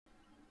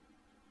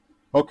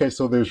Okay,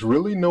 so there's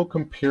really no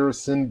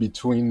comparison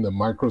between the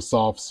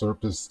Microsoft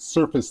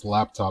Surface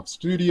Laptop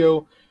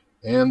Studio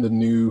and the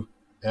new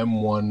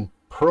M1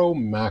 Pro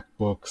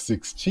Macbook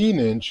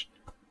 16-inch,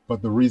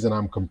 but the reason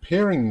I'm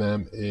comparing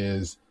them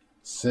is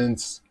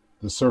since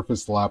the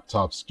Surface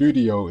Laptop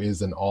Studio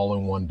is an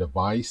all-in-one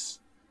device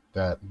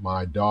that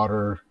my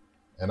daughter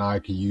and I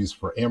could use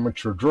for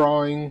amateur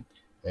drawing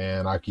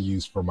and I could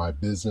use for my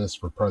business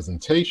for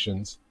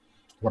presentations.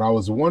 What I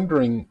was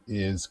wondering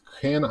is,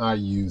 can I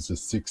use a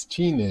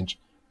 16-inch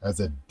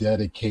as a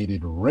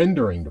dedicated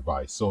rendering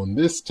device? So in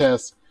this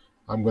test,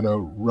 I'm going to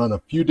run a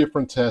few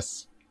different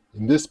tests.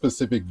 In this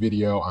specific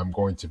video, I'm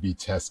going to be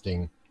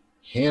testing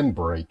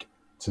Handbrake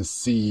to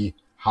see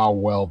how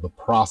well the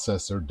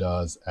processor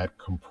does at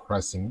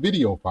compressing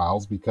video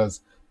files,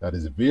 because that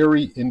is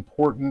very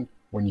important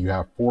when you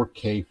have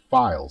 4K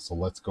files. So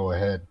let's go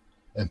ahead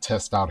and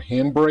test out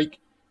Handbrake.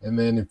 And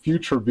then in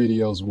future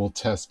videos, we'll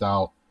test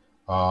out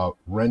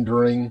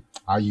rendering.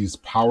 I use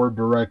Power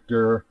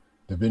Director,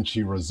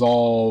 DaVinci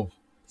Resolve,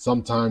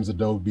 sometimes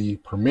Adobe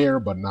Premiere,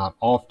 but not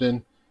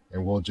often.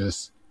 And we'll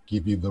just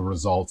give you the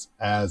results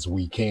as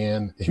we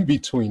can in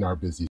between our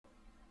busy.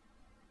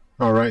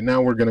 All right,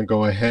 now we're going to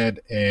go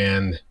ahead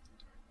and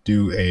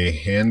do a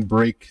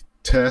Handbrake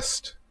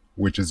test,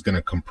 which is going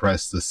to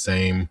compress the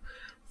same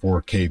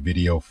 4K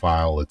video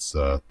file. It's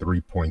a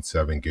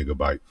 3.7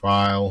 gigabyte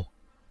file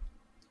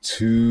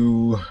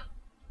to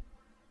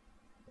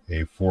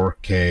a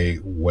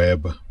 4K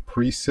web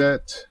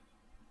preset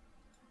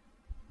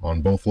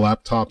on both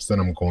laptops. Then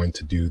I'm going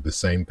to do the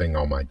same thing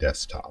on my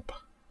desktop.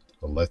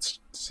 So let's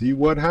see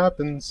what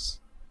happens.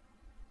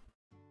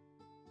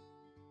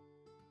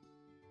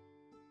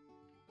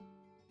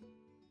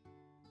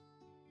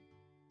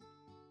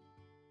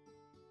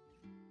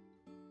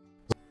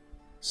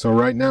 So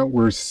right now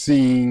we're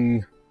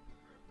seeing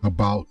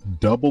about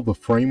double the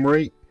frame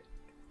rate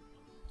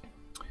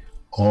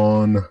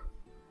on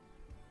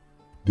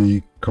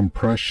the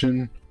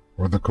compression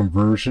or the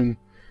conversion.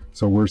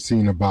 So we're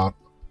seeing about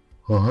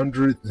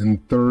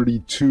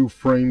 132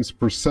 frames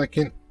per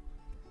second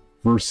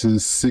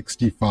versus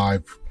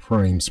 65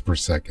 frames per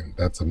second.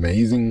 That's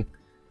amazing.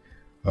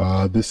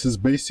 This is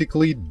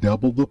basically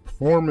double the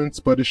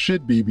performance, but it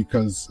should be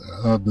because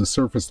the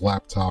Surface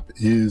Laptop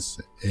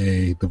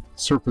the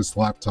Surface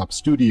Laptop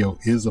Studio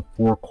is a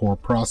 4-core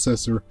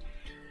processor,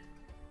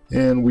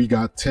 and we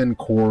got 10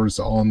 cores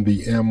on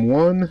the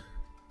M1.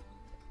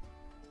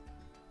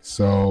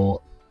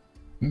 So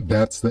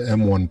that's the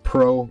M1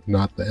 Pro,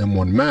 not the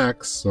M1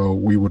 Max. So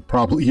we would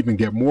probably even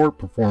get more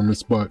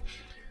performance, but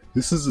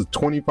this is a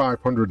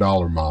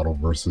 $2,500 model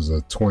versus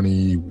a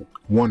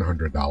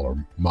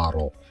 $2,100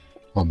 model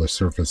on the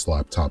Surface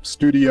Laptop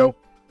Studio.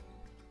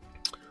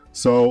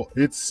 So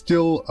it's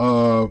still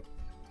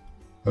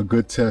a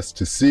good test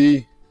to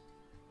see.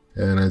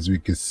 And as we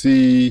can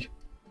see,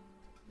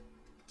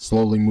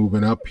 slowly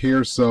moving up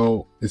here.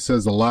 So it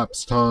says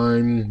elapsed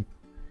time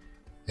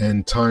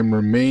and time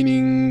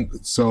remaining.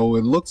 So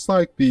it looks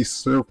like the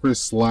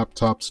Surface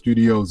Laptop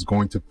Studio is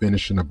going to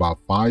finish in about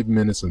 5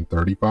 minutes and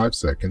 35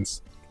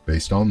 seconds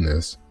based on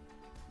this.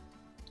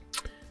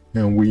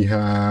 And we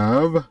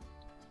have,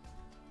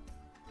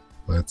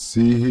 let's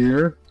see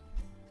here,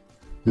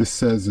 this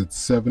says it's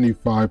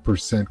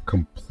 75%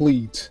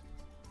 complete.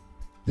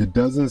 It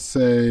doesn't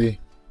say, it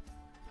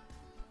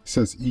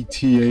says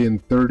ETA in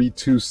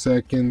 32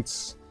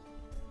 seconds.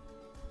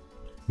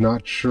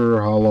 Not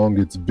sure how long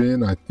it's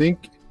been. I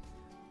think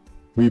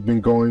we've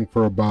been going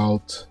for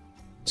about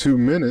 2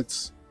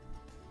 minutes.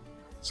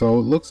 So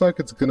it looks like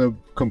it's going to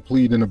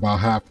complete in about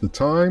half the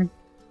time.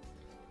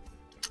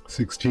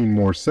 16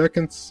 more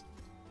seconds.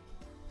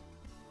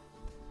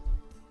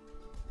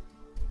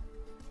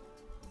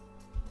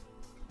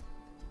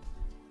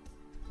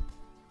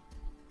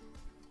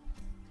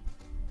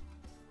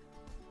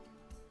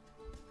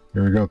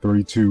 Here we go,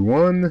 3, 2,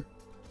 1.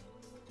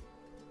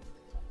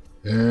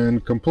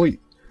 And complete.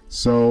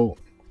 So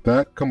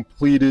that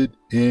completed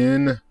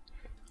in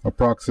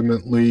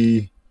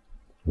approximately,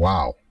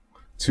 wow,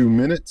 2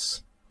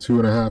 minutes,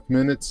 2.5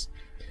 minutes.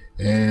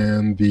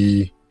 And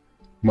the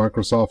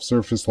Microsoft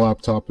Surface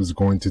Laptop is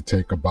going to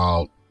take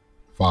about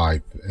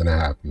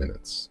 5.5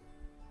 minutes.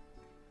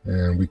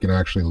 And we can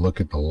actually look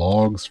at the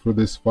logs for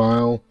this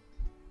file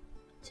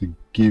to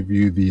give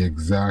you the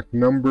exact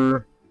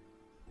number.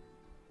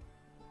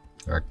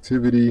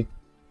 Activity.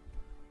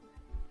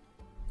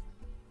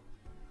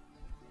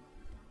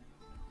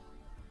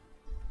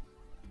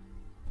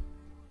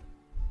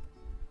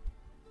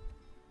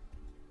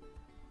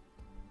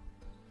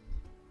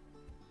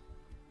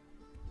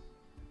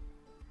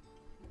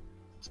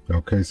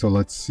 Okay, so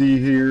let's see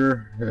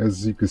here.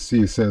 As you can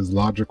see, it says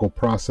logical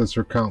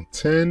processor count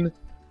 10.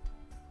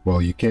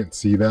 Well, you can't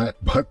see that,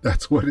 but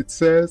that's what it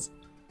says.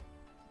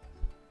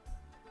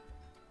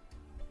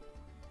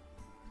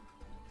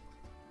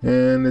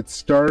 And it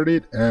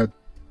started at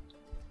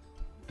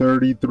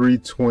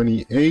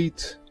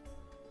 33:28.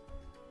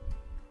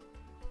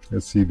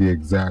 Let's see the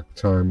exact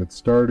time it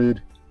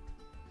started.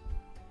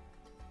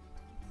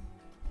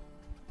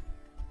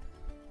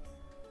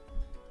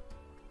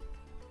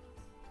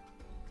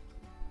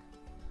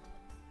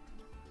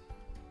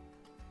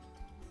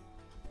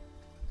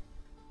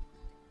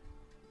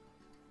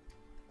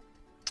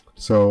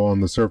 So on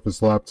the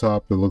Surface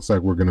laptop, it looks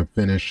like we're going to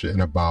finish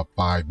in about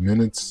 5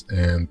 minutes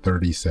and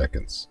 30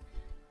 seconds.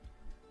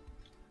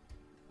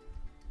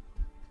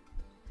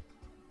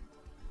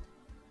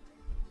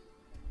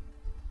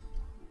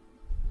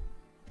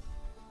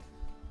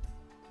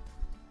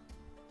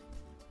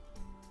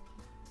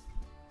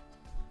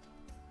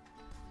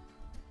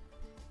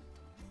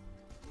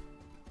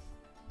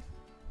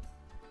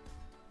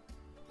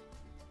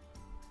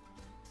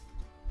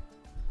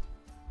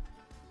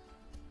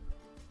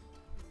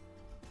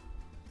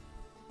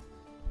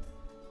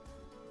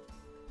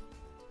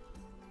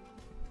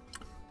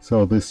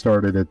 So this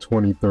started at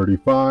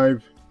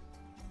 2035,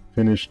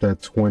 finished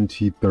at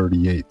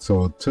 2038.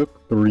 So it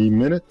took 3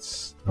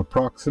 minutes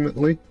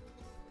approximately.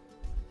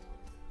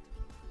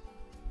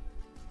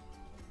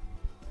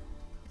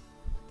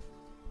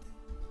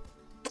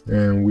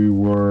 And we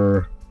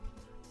were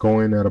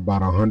going at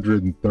about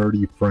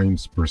 130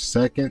 frames per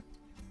second.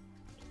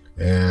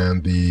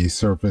 And the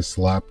Surface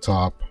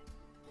Laptop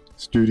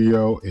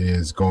Studio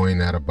is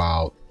going at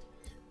about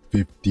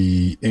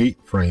 58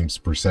 frames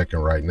per second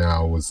right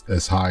now. It was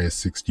as high as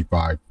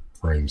 65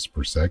 frames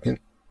per second.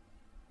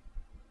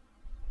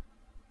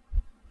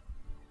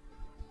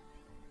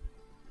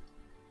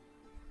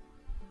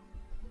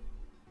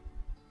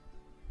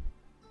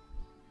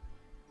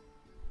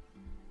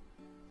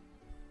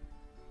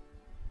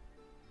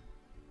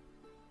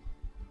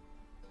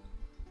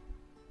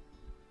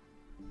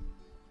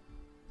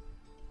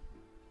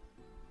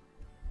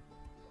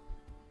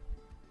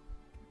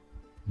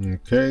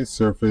 Okay,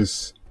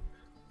 Surface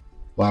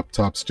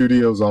Laptop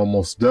Studio is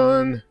almost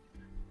done.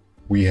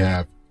 We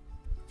have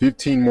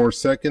 15 more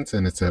seconds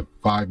and it's at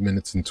 5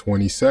 minutes and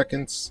 20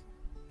 seconds.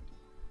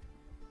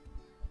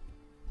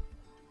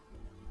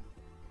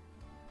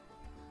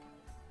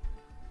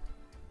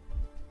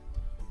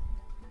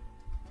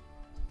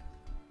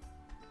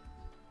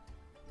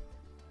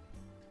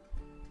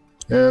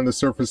 And the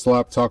Surface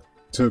Laptop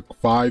took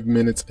 5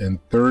 minutes and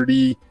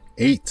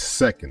 38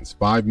 seconds.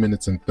 5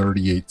 minutes and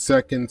 38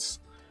 seconds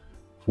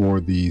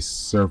for the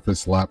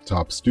Surface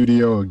Laptop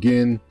Studio.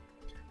 Again,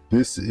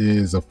 this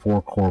is a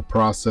 4-core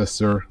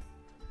processor.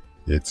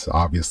 It's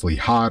obviously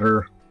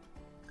hotter,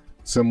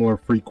 similar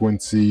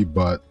frequency,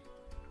 but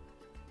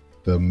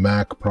the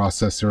Mac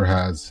processor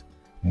has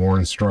more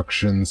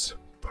instructions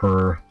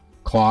per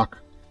clock,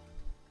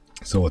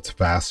 so it's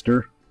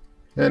faster,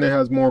 and it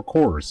has more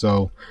cores.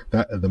 So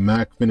that the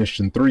Mac finished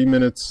in 3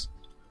 minutes,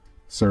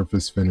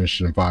 Surface finished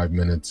in 5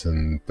 minutes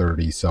and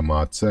 30 some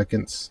odd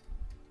seconds.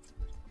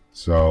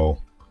 So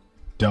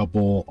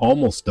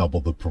almost double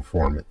the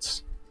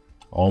performance.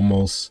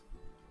 Almost,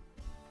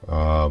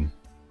 what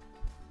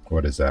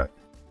is that?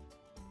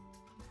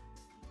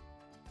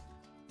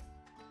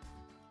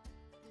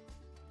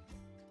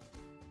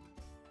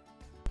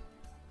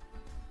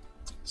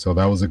 So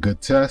that was a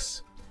good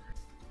test.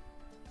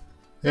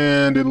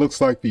 And it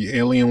looks like the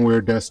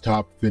Alienware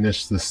desktop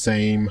finished the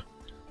same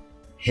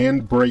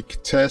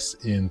Handbrake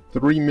test in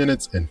 3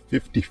 minutes and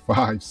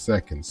 55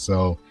 seconds.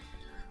 So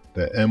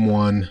the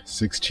M1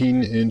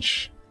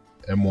 16-inch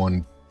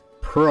M1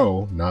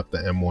 Pro, not the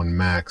M1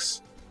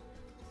 Max,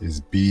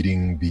 is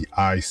beating the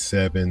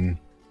i7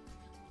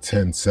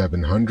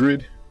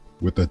 10700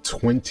 with a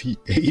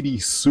 2080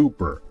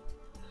 Super.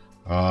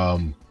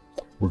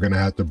 We're going to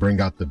have to bring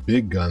out the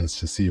big guns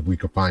to see if we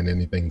can find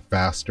anything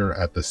faster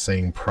at the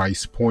same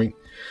price point.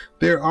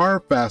 There are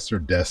faster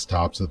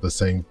desktops at the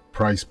same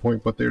price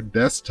point, but they're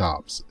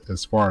desktops.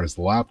 As far as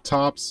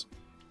laptops,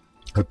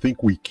 I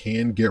think we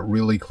can get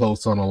really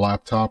close on a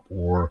laptop,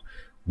 or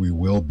we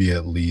will be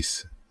at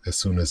least as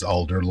soon as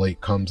Alder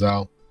Lake comes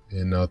out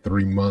in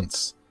 3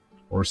 months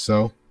or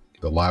so,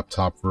 the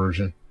laptop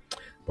version.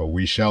 But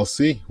we shall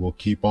see. We'll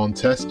keep on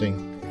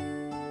testing.